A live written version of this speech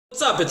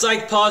What's up? It's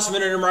Ike Paws from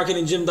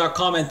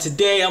InternetMarketingGym.com, and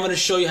today I'm going to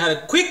show you how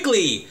to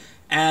quickly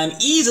and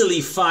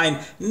easily find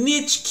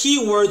niche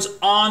keywords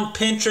on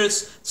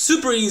Pinterest.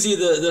 Super easy,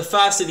 the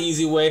fast and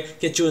easy way.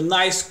 Get you a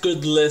nice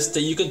good list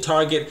that you can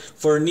target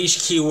for niche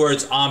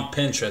keywords on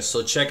Pinterest.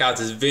 So check out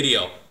this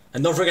video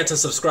and don't forget to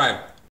subscribe.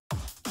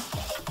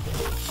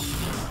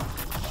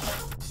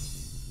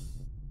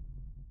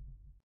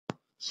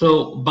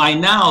 So by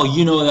now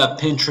you know that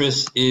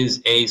Pinterest is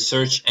a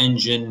search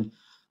engine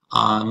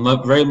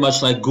very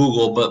much like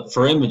Google, but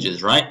for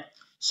images, right?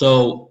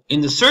 So in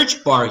the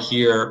search bar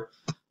here,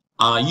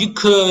 you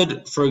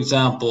could, for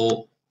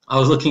example, I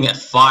was looking at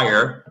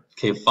fire,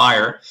 okay,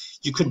 fire.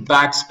 You could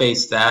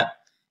backspace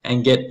that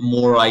and get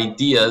more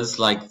ideas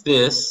like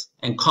this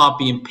and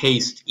copy and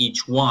paste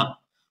each one,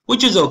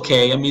 which is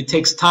okay. I mean, it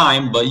takes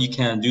time, but you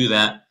can do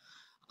that.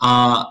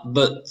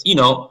 But you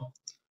know,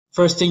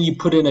 first thing you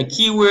put in a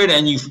keyword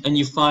and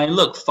you find,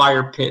 look,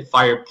 fire pit,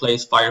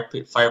 fireplace, fire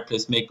pit,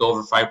 fireplace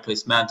makeover,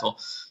 fireplace mantle.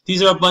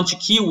 These are a bunch of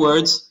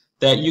keywords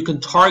that you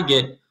can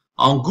target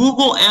on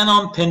Google and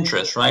on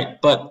Pinterest,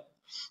 right? But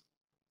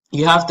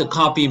you have to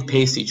copy and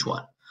paste each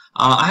one.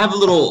 I have a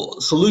little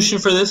solution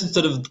for this.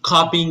 Instead of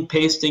copying,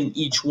 pasting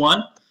each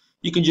one,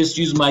 you can just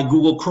use my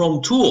Google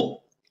Chrome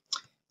tool.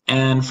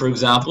 And for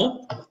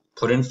example,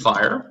 put in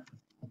fire.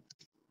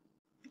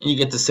 And you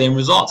get the same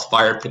results: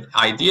 fire pit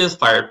ideas,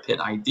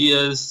 fireplace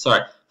ideas,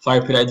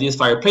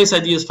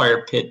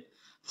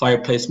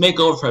 fireplace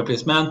makeover,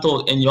 fireplace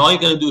mantle, and all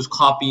you're going to do is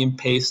copy and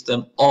paste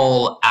them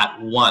all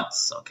at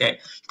once. Okay,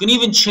 you can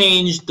even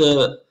change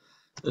the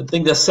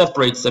thing that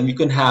separates them. You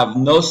can have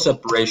no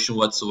separation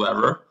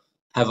whatsoever,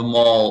 have them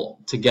all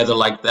together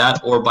like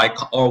that, or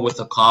with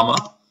a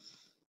comma.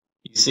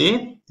 You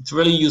see, it's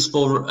really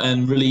useful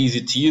and really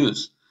easy to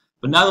use.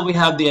 But now that we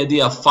have the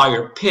idea of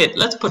fire pit,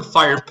 let's put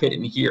fire pit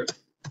in here.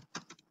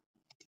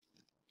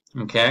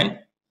 Okay,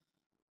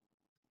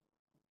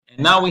 and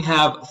now we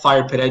have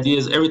fire pit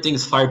ideas. Everything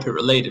is fire pit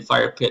related.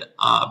 Fire pit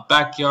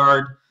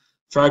backyard,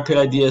 fire pit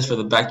ideas for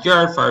the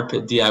backyard, fire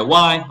pit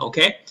DIY.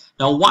 Okay,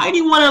 now why do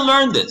you want to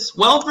learn this?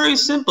 Well, very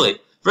simple, I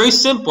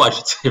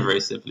should say,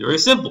 very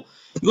simple.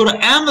 You go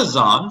to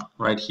Amazon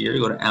right here. You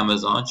go to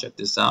Amazon. Check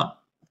this out.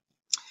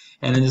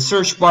 And in the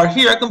search bar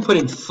here, I can put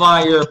in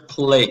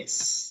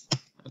fireplace.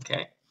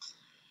 Okay,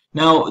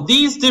 now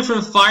these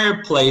different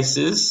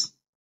fireplaces.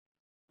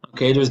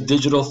 Okay, there's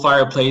digital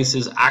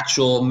fireplaces,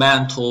 actual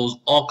mantles,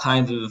 all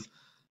kinds of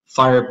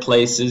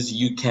fireplaces.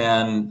 You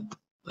can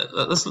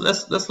let's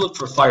look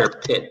for fire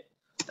pit.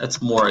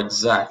 That's more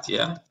exact,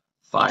 yeah.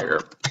 Fire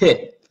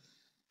pit.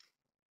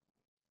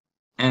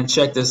 And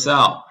check this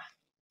out.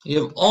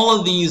 You have all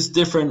of these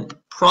different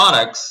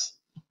products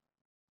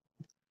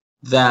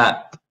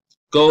that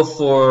go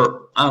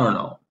for, I don't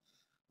know,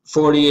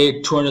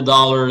 $48,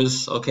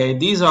 $200. Okay,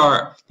 these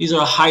are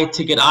high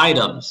ticket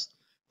items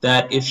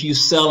that if you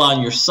sell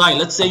on your site,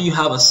 let's say you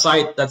have a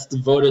site that's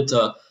devoted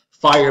to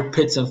fire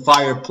pits and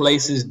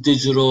fireplaces,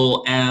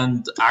 digital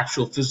and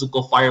actual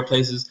physical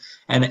fireplaces,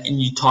 and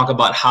you talk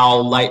about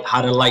how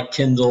to light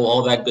kindle,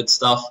 all that good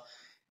stuff.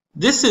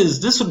 This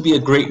would be a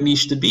great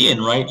niche to be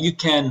in, right? You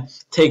can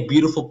take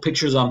beautiful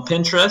pictures on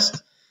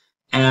Pinterest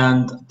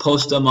and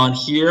post them on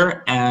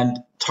here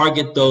and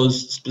target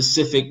those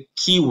specific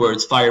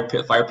keywords: fire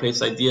pit,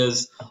 fireplace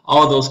ideas,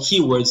 all those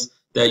keywords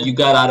that you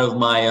got out of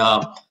my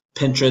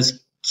Pinterest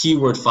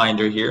keyword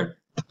finder here,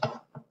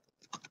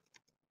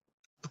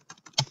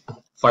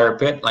 fire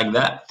pit, like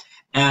that,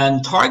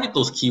 and target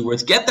those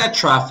keywords, get that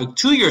traffic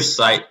to your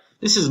site.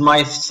 This is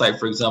my site,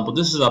 for example.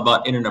 This is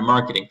about internet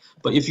marketing,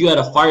 but if you had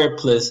a fire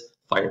pit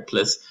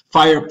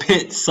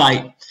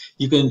site,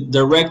 you can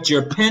direct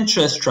your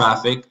Pinterest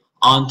traffic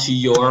onto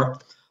your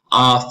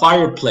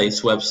fireplace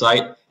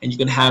website, and you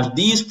can have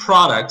these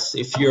products.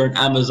 If you're an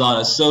Amazon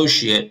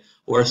associate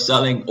or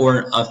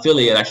an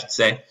affiliate, I should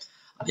say,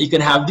 you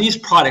can have these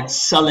products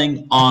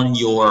selling on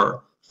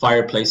your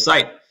fireplace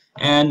site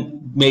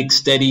and make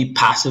steady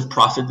passive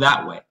profit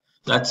that way.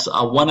 That's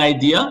one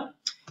idea.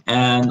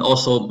 And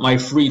also my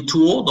free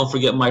tool. Don't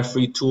forget my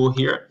free tool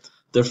here,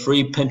 the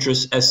free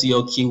Pinterest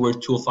SEO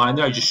keyword tool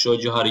finder. I just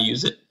showed you how to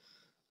use it.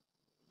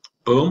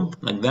 Boom,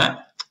 like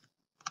that.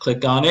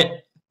 Click on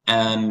it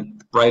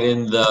and write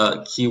in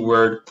the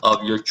keyword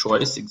of your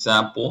choice.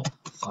 Example,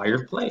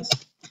 fireplace.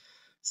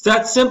 It's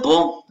that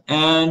simple.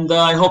 And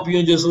I hope you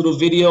enjoyed this little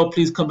video.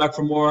 Please come back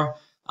for more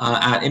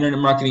at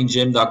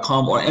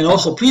InternetMarketingGym.com, and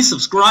also please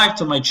subscribe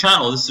to my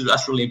channel.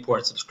 That's really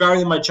important.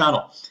 Subscribe to my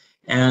channel,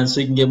 and so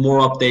you can get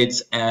more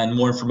updates and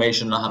more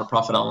information on how to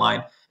profit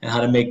online and how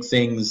to make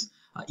things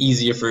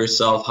easier for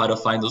yourself. How to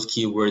find those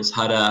keywords.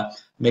 How to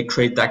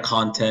create that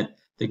content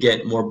to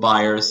get more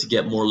buyers, to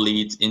get more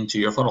leads into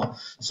your funnel.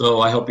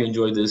 So I hope you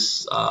enjoyed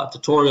this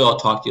tutorial. I'll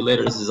talk to you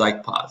later. This is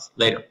Ike Paws.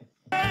 Later.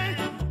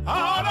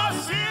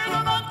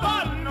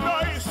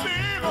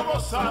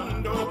 Yo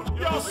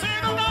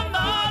sigo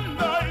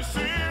andando y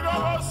sigo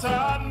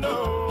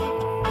gozando.